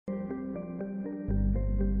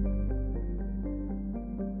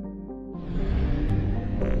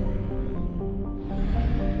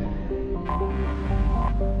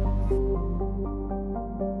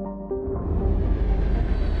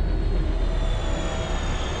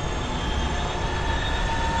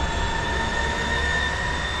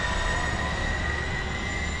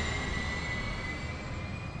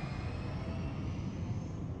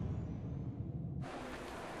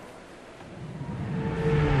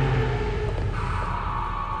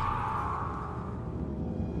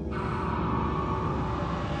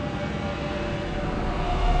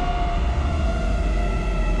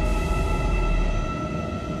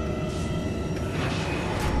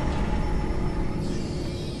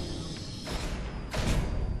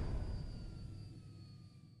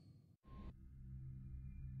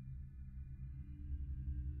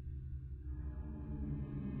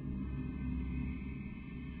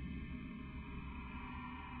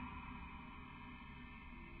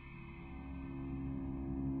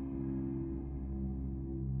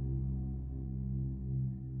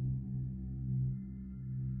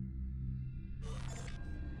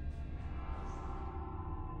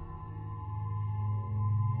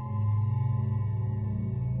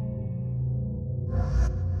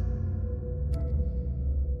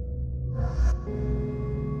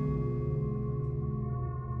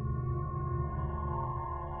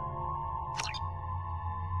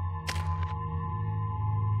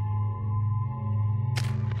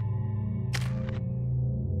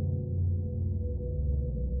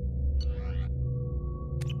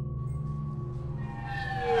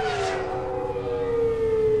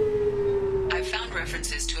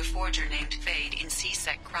references to a forger named Fade in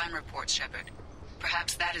C-Sec crime reports, Shepard.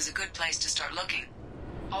 Perhaps that is a good place to start looking.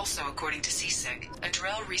 Also, according to C-Sec, a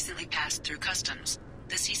Drell recently passed through customs.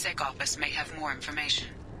 The C-Sec office may have more information.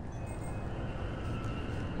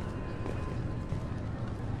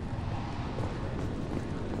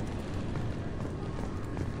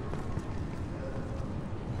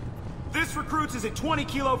 This recruits is a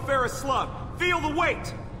 20-kilo ferrous slug. Feel the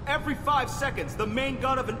weight! Every 5 seconds, the main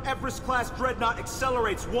gun of an Everest-class dreadnought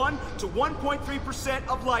accelerates 1 to 1.3%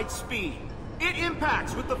 of light speed. It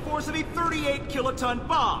impacts with the force of a 38-kiloton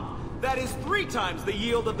bomb. That is 3 times the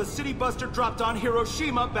yield of the city buster dropped on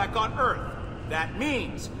Hiroshima back on Earth. That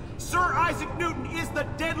means Sir Isaac Newton is the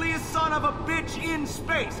deadliest son of a bitch in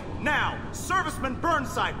space. Now, Serviceman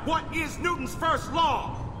Burnside, what is Newton's first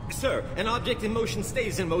law? Sir, an object in motion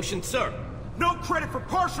stays in motion, sir. No credit for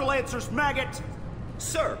partial answers, maggot!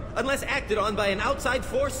 Sir, unless acted on by an outside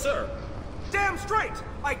force, sir. Damn straight!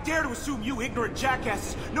 I dare to assume you ignorant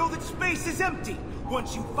jackasses know that space is empty.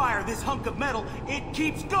 Once you fire this hunk of metal, it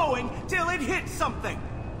keeps going till it hits something.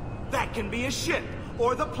 That can be a ship,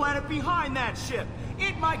 or the planet behind that ship.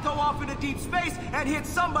 It might go off into deep space and hit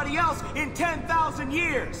somebody else in 10,000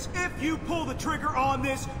 years. If you pull the trigger on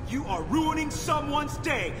this, you are ruining someone's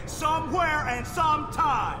day, somewhere and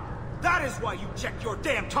sometime. That is why you check your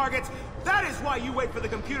damn targets. That is why you wait for the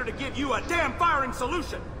computer to give you a damn firing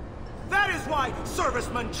solution. That is why,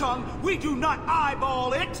 Serviceman Chung, we do not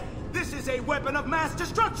eyeball it. This is a weapon of mass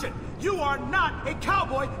destruction. You are not a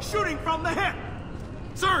cowboy shooting from the hip.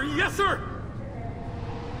 Sir, yes, sir!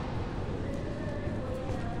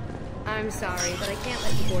 I'm sorry, but I can't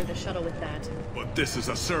let you board the shuttle with that. But this is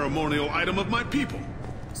a ceremonial item of my people.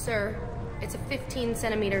 Sir, it's a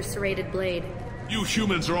 15-centimeter serrated blade. You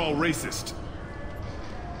humans are all racist.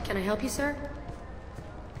 Can I help you, sir?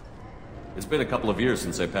 It's been a couple of years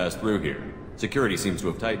since I passed through here. Security seems to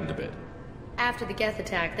have tightened a bit. After the Geth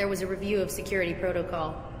attack, there was a review of security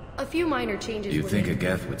protocol. A few minor changes You were think a made.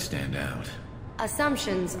 Geth would stand out?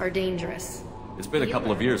 Assumptions are dangerous. It's been a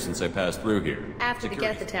couple of years since I passed through here. After the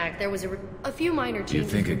Geth attack, there was a few minor You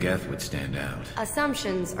changes. think a Geth would stand out?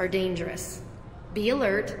 Assumptions are dangerous. Be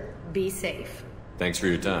alert, be safe. Thanks for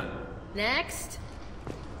your time. Next.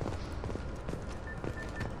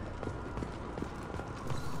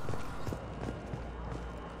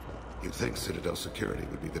 You'd think Citadel security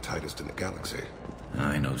would be the tightest in the galaxy.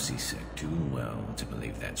 I know C-Sec too well to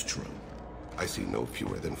believe that's true. I see no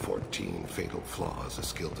fewer than 14 fatal flaws a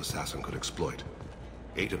skilled assassin could exploit.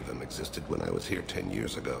 8 of them existed when I was here 10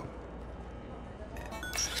 years ago.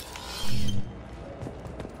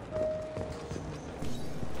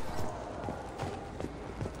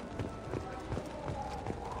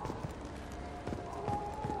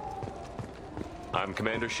 I'm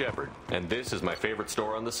Commander Shepard, and this is my favorite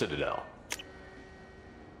store on the Citadel.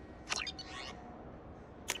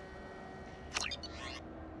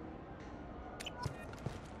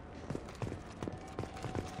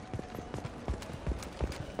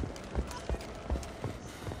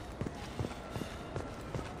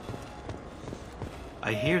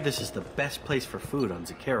 I hear this is the best place for food on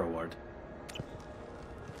Zakera Ward.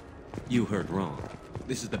 You heard wrong.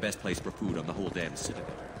 This is the best place for food on the whole damn Citadel.